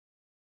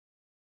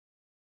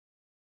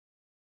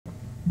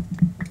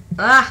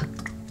Ah!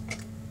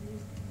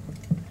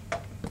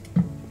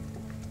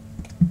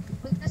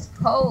 With this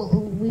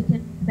coal, we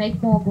can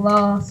make more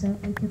glass, and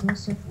we can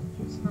also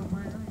smelt my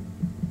own.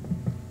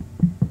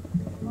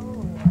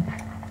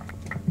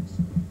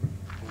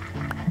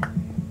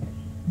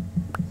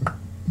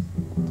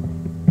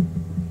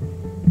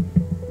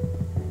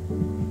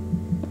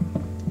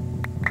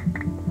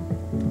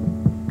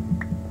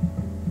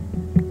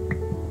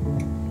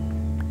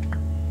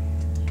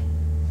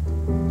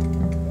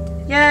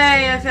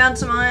 Yay, I found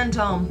some iron,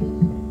 Tom.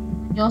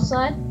 On your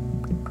side?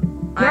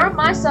 You're on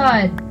my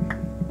side.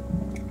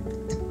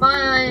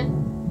 Mine.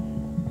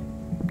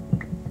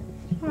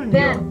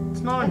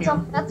 It's not on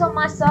you. That's on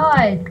my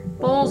side.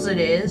 Balls it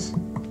is.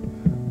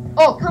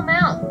 Oh, come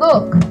out.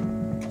 Look.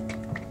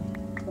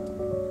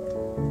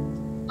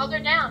 I'll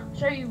go down.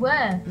 Show you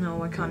where.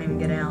 No, I can't even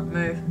get out.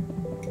 Move.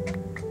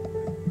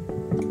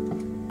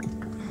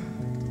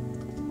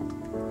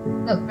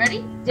 Look,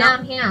 ready?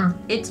 Down here.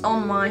 It's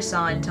on my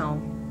side,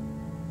 Tom.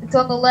 It's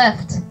on the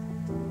left.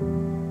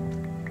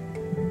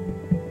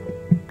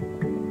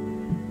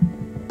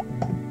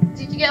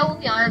 Did you get all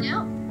the iron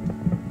out?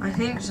 I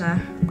think so.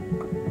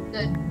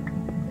 Good.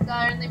 Because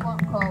I only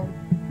want coal.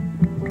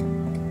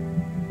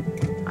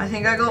 I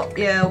think I got,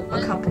 yeah,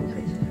 a couple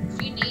pieces.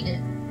 You need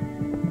it.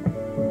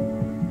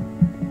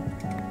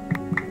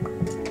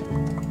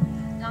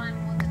 Dying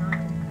more than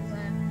iron because I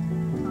have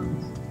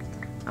tons.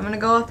 I'm gonna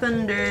go up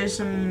and do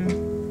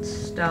some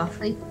stuff.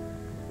 Sleep.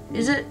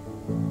 Is it?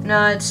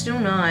 No, it's still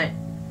night.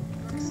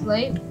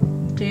 Sleep.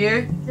 Do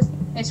you? Just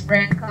in case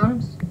Fran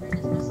comes. Fran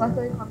is most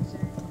likely to come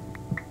soon.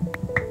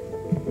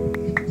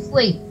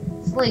 Sleep.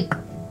 Sleep.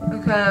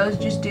 Okay, I was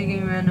just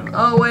digging random.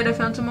 Oh wait, I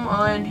found some more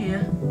iron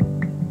here.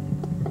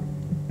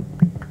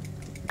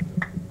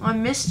 I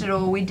missed it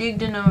all. We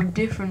digged in a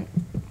different.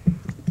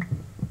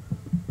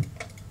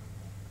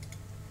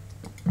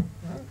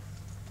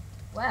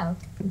 Wow,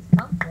 it's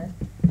comfort.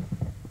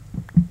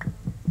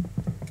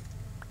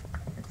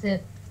 That's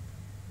it.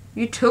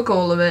 You took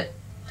all of it.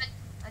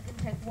 I can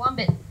take one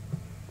bit.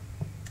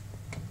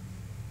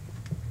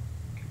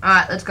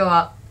 Alright, let's go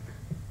up.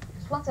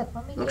 Just one sec,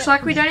 let me Looks get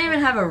like we this. don't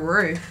even have a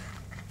roof.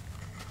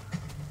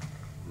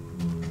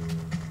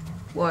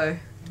 Whoa.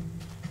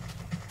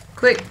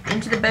 Quick,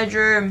 into the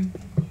bedroom.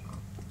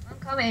 I'm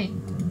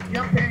coming.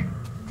 Jump in.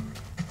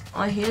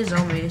 I hear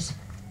zombies.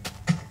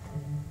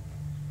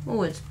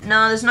 Oh, it's...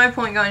 No, there's no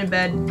point going to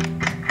bed.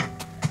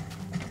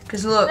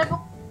 Because look.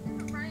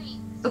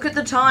 Look at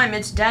the time.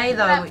 It's day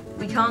though.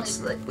 We can't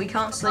sleep. We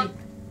can't sleep.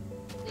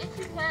 Yes,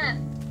 you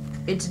can.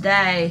 It's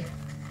day.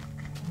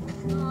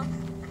 Come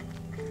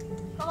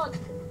on,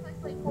 let's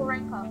play full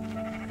rank up.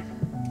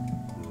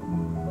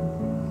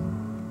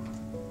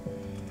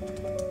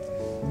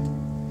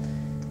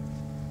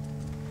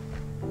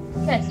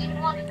 Okay, so you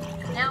want it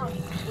now.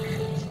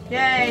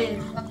 Yay!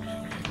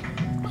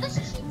 Oh, there's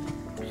a sheep.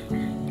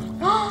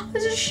 Oh,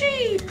 there's a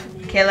sheep.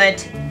 Kill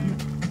it.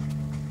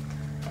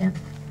 Yeah.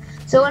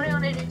 So what do you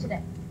want to do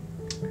today?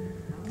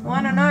 Well,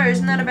 I don't know.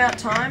 Isn't that about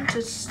time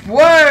to?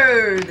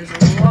 Whoa! There's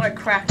a lot of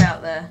crap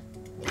out there.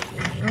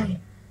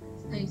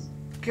 Nice.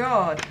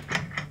 God.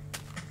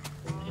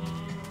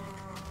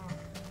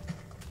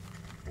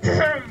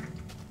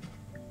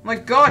 My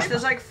gosh,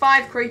 there's like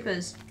 5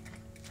 creepers.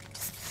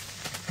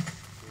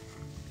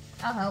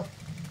 I'll help.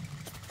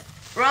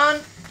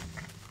 Run!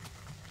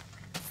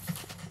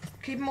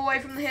 Keep them away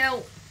from the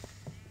hill.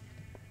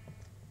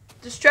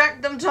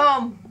 Distract them,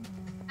 Tom.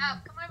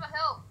 Come over,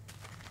 help.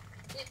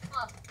 Yeah, come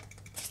on.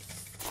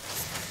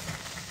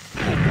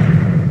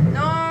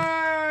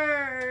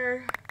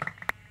 No!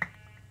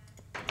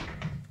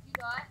 You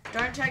die.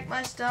 Don't take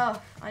my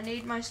stuff. I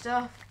need my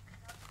stuff.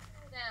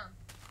 Down.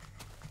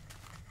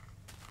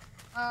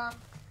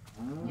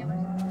 Yeah, but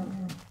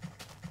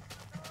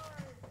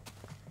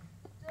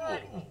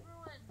dirt, it's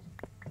ruined.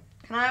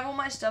 Can I have all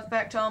my stuff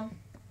back, Tom?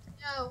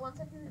 No, once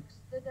I fix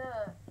the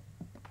dirt.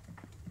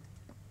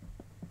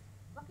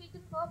 Lucky you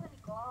didn't fall off any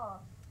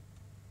glass.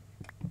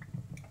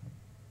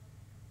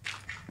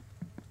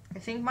 I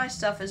think my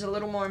stuff is a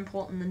little more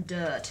important than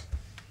dirt.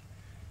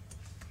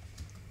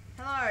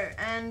 Hello,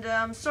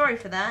 and sorry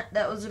for that.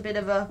 That was a bit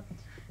of a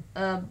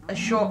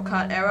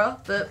shortcut error,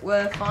 but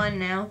we're fine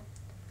now.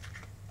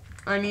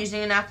 I'm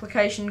using an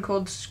application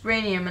called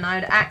Screenium, and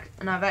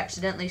I've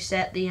accidentally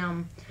set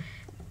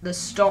the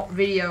stop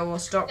video or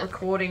stop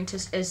recording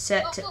is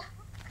set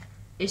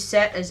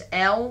as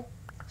L.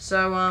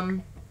 So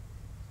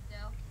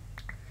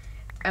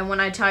and when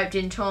I typed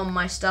in Tom,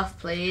 my stuff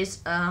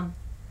please,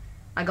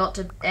 I got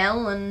to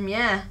L, and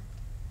yeah.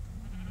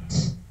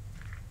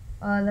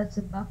 That's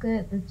a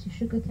bucket, there's your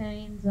sugar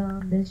canes,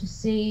 there's your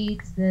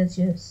seeds, there's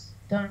your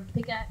stone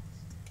pickaxe,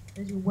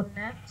 there's your wooden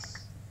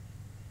axe.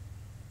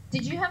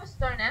 Did you have a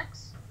stone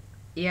axe?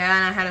 Yeah,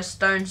 and I had a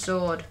stone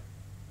sword.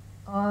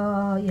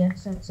 Yeah,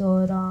 stone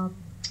sword,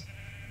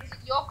 is it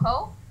your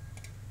coal?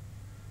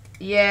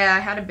 Yeah, I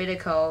had a bit of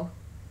coal.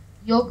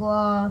 Your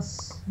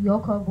glass, your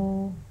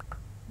cobble,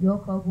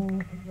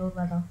 and your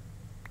leather.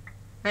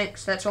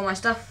 Thanks, that's all my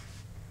stuff.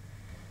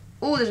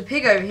 Oh, there's a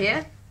pig over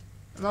here.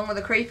 Along with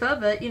a creeper,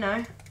 but you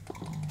know.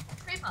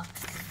 Creeper.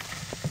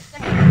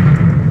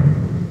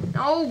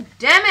 Oh,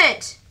 damn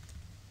it!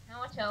 How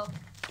much health?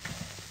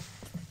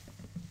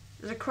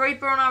 There's a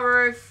creeper on our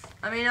roof.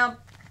 I mean,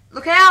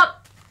 look out!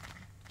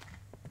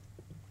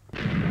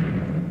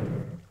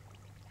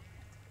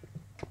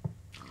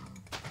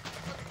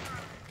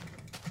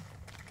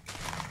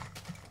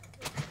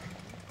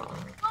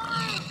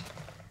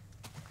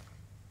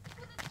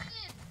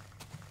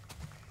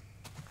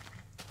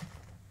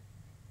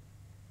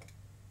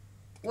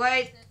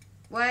 Wait,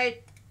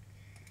 wait.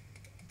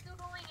 Still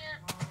doing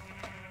it.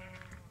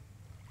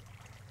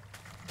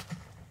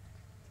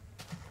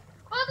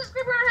 Oh, there's a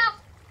creeper in our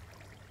house.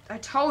 I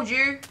told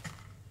you.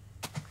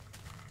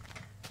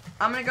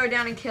 I'm gonna go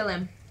down and kill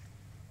him.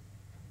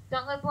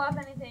 Don't let it blow up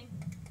anything.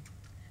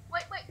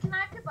 Wait, can I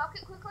have your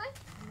bucket quickly?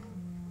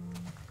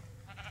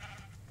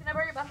 Can I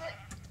borrow your bucket?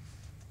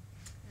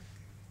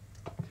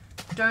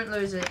 Don't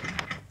lose it.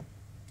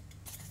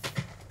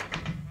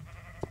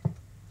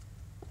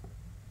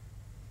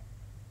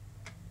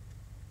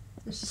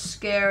 This is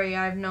scary.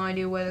 I have no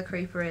idea where the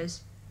creeper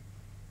is.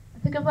 I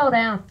think I fell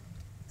down.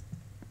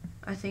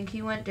 I think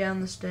he went down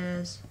the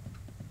stairs.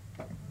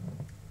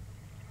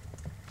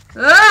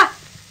 Ah!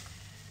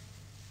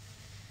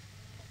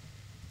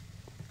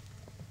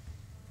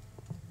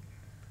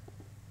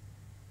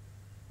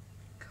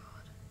 God.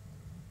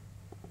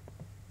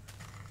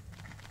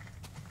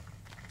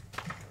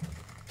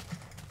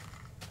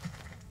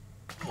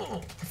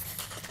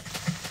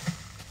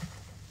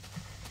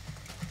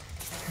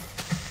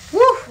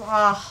 Woo!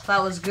 Oh,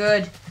 that was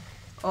good.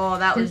 Oh,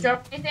 that Did you was...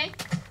 drop anything?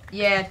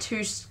 Yeah,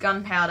 2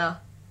 gunpowder.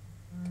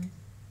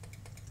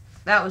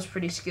 That was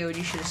pretty skilled.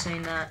 You should have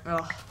seen that.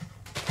 Oh,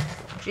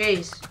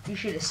 jeez. You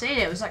should have seen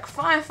it. It was like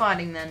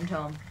firefighting then,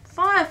 Tom.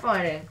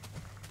 Firefighting.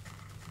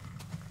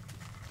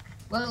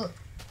 Well,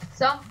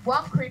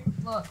 one creeper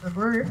flew up the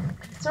roof.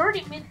 It's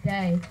already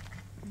midday.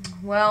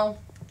 Well,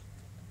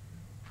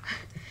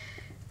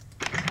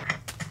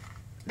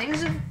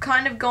 things have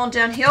kind of gone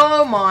downhill.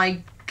 Oh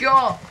my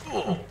god.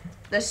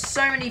 There's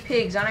so many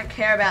pigs. I don't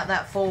care about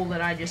that fall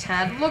that I just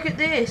had. Look at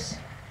this.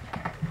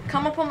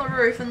 Come up on the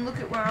roof and look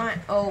at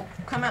where oh,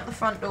 come out the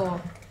front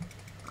door.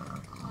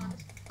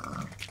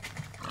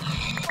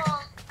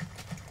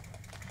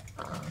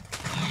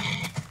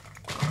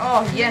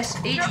 Oh yes,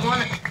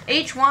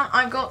 each one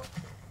I've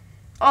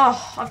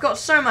got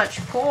so much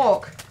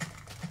pork.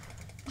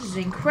 This is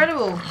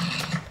incredible.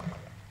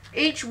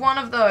 Each one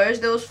of those,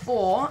 there was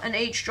 4, and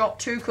each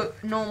dropped 2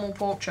 cooked normal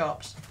pork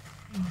chops.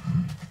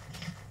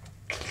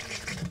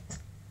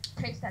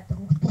 Taste that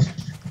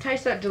delicious.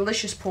 Taste that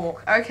delicious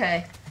pork.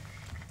 Okay.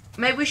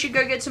 Maybe we should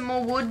go get some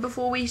more wood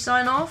before we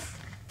sign off.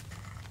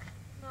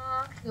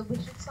 No, we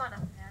should sign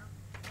up now.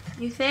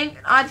 You think?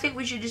 I think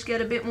we should just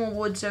get a bit more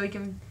wood so we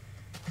can...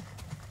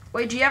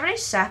 Wait, do you have any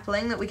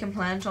sapling that we can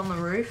plant on the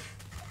roof?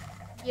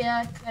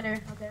 Yeah, I'll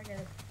get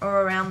it.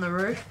 Or around the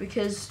roof?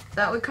 Because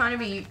that would kind of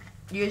be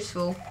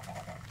useful. Do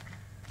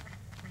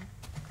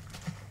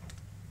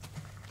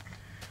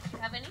you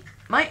have any?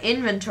 My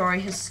inventory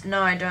has...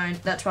 No, I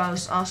don't. That's why I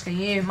was asking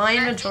you. My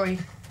inventory...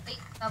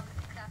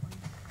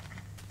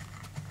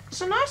 It's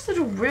a nice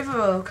little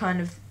river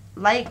kind of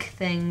lake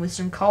thing with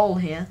some coal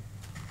here.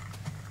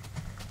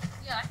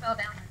 Yeah, I fell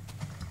down.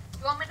 Do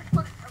you want me to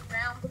put it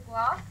around the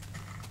glass?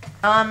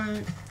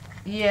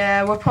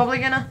 Yeah, we're probably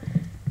gonna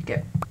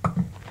get...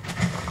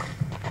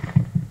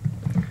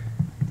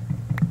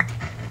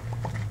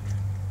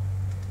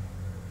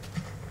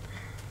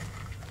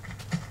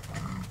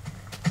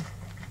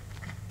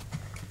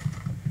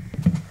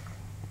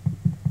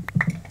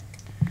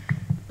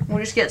 We'll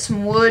just get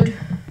some wood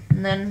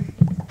and then...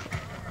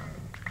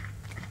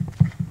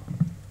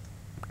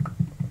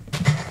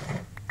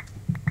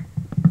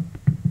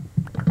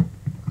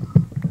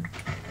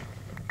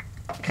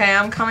 Okay,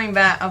 I'm coming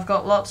back. I've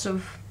got lots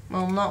of,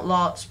 well, not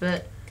lots,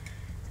 but...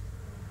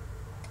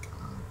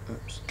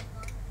 Oops.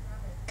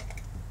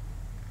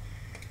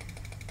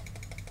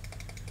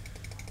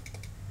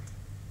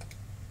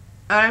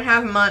 I don't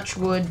have much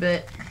wood,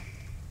 but...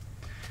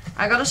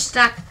 I got a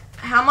stack.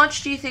 How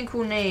much do you think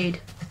we'll need?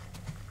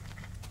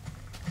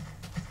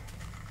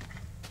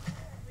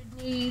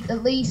 We need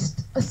at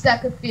least a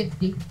stack of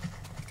 50.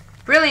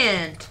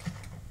 Brilliant!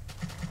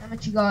 How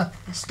much you got?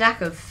 A stack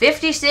of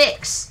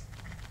 56!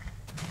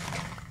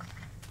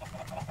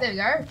 There we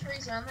go.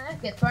 Trees around there.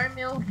 Get bone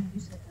meal.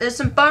 There's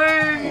some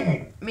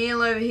bone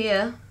meal over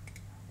here.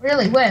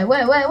 Really? Where?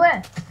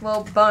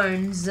 Well,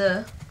 bones.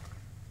 Where?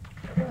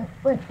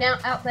 Down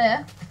out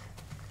there.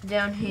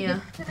 Down Can you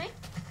here. give it to me?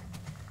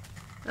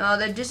 Oh,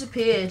 they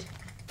disappeared.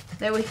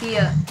 They were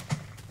here.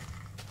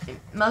 It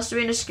must have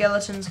been a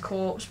skeleton's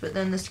corpse, but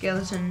then the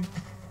skeleton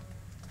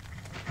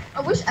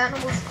I wish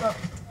animals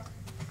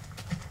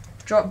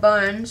dropped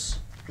bones.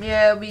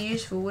 Yeah, it would be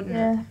useful, wouldn't it?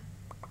 Yeah.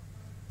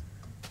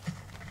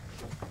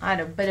 I had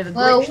a bit of a glitch.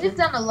 Well, we've then.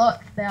 done a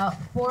lot. About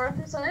 4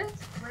 episodes.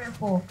 3 or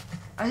 4.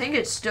 I think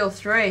it's still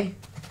 3.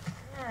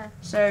 Yeah.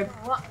 So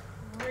A lot.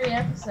 3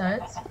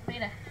 episodes. We've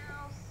made a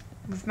house.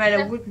 we've made a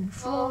Yeah. wooden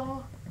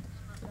floor.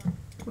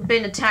 We've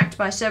been attacked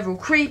by several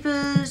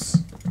creepers.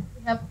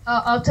 We have,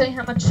 I'll tell you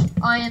how much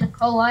iron and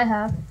coal I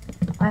have.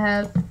 I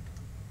have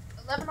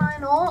 11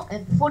 iron ore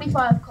and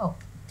 45 coal.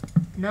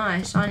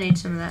 Nice, I need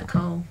some of that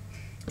coal.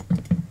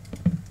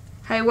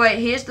 Hey, wait,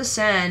 here's the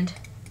sand.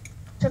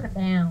 Took it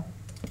down.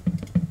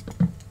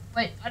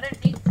 Wait, I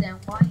don't need sand.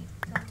 Why are you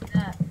telling me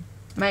that?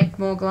 Make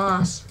more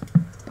glass.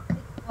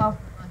 Well,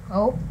 my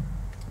coal.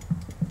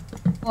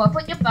 Oh, I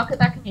put your bucket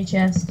back in your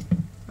chest.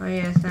 Oh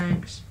yeah,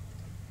 thanks.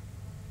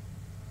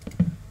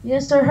 Yeah,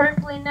 so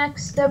hopefully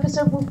next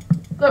episode we'll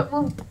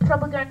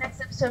probably go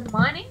next episode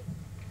mining.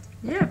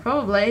 Yeah,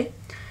 probably.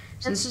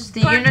 So this is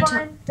the Try and unit.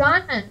 find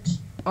diamond.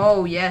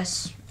 Oh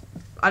yes.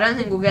 I don't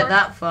think we'll get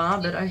that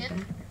far, but okay.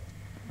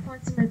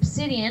 Find some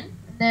obsidian,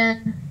 and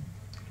then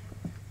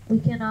we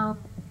can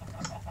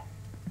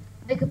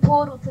make a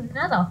portal to the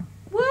Nether.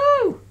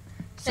 Woo!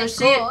 So Thank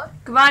see you. God.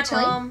 Goodbye,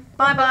 Tom.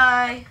 Bye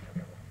bye.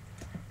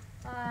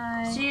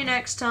 Bye. See you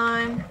next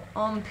time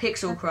on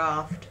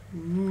Pixelcraft.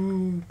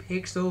 Ooh,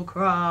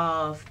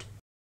 Pixelcraft.